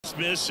pitch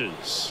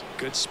misses.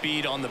 Good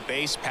speed on the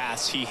base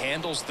pass. He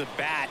handles the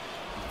bat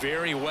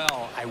very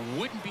well. I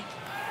wouldn't be.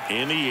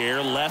 In the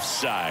air, left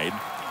side.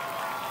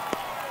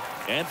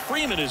 And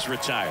Freeman is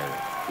retired.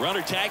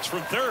 Runner tags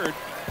from third.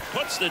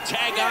 Puts the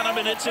tag on him,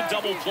 and it's a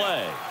double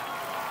play.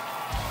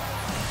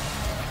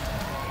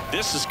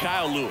 This is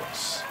Kyle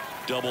Lewis.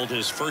 Doubled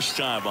his first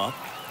time up.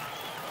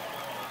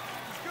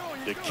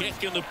 The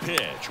kick and the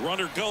pitch.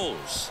 Runner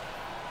goes.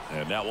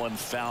 And that one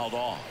fouled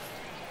off.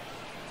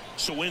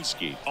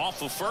 Sawinski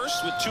off of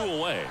first with 2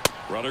 away.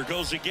 Runner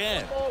goes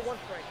again.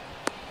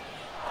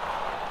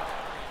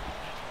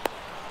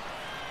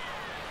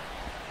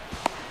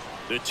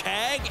 The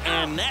tag,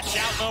 and that's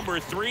out number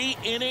 3,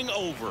 inning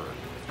over.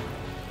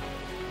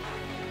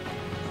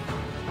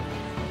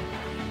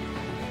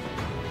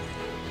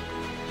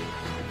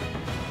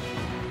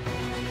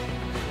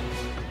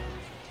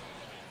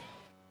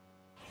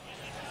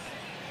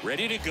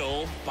 Ready to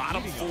go,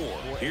 bottom 4.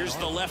 Here's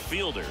the left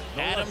fielder,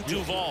 Adam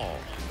Duvall.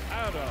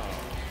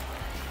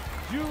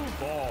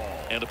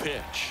 And a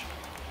pitch.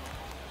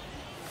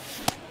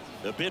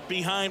 A bit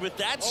behind with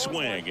that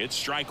swing. It's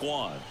strike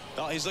 1.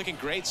 Well, he's looking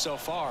great so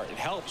far. It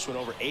helps when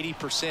over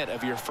 80%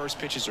 of your first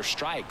pitches are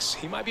strikes.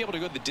 He might be able to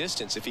go the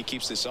distance if he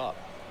keeps this up.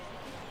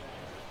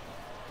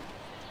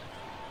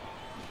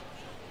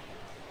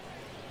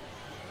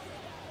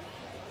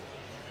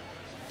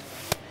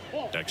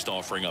 Next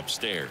offering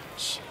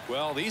upstairs.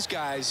 Well, these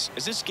guys,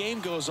 as this game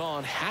goes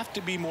on, have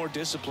to be more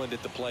disciplined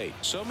at the plate.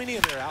 So many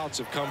of their outs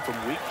have come from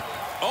weak.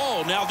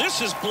 Oh, now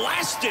this is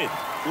blasted.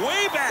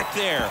 Way back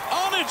there.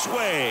 On its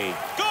way.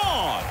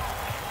 Gone.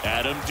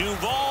 Adam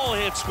Duvall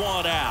hits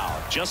one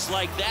out. Just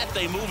like that,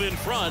 they move in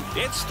front.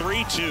 It's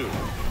 3-2.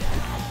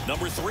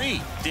 Number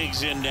 3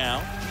 digs in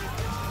now.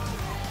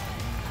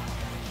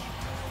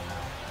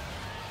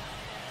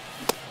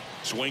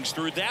 Swings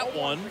through that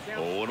one.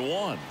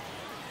 0-1.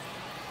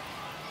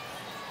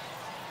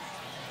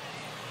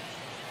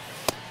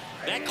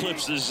 That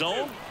clips the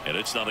zone, and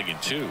it's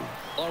 0-2.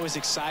 Always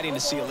exciting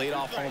to see a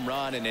leadoff home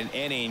run in an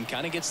inning.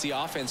 Kind of gets the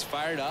offense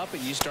fired up,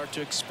 and you start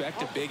to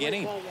expect a big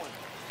inning.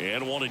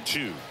 And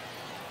 1-2.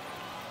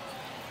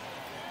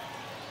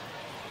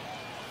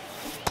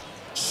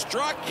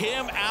 Struck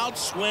him out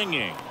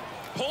swinging.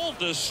 Pulled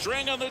the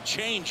string on the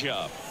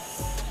changeup.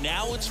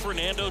 Now it's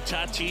Fernando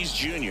Tatis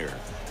Jr.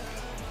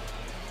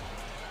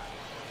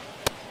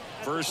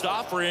 First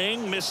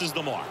offering misses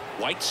the mark.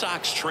 White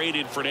Sox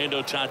traded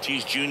Fernando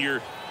Tatis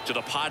Jr. to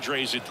the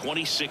Padres in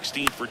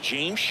 2016 for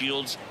James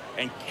Shields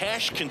and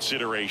cash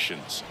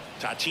considerations.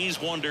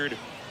 Tatis wondered,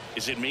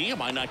 is it me?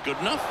 Am I not good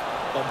enough?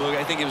 Well, Boog,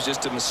 I think it was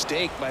just a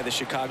mistake by the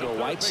Chicago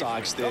White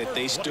Sox that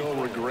they still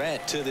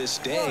regret to this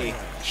day.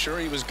 Sure,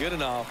 he was good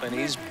enough, and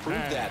he's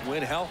proved that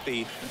when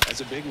healthy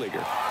as a big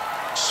leaguer.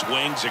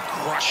 Swings and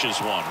crushes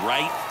one.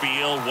 Right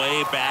field,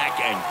 way back,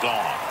 and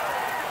gone.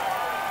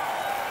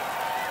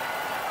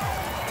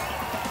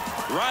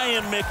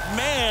 Ryan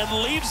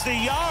McMahon leaves the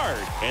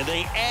yard, and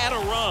they add a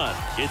run.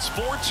 It's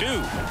 4-2.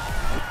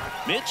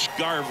 Mitch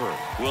Garver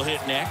will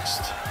hit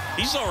next.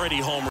 He's already homered.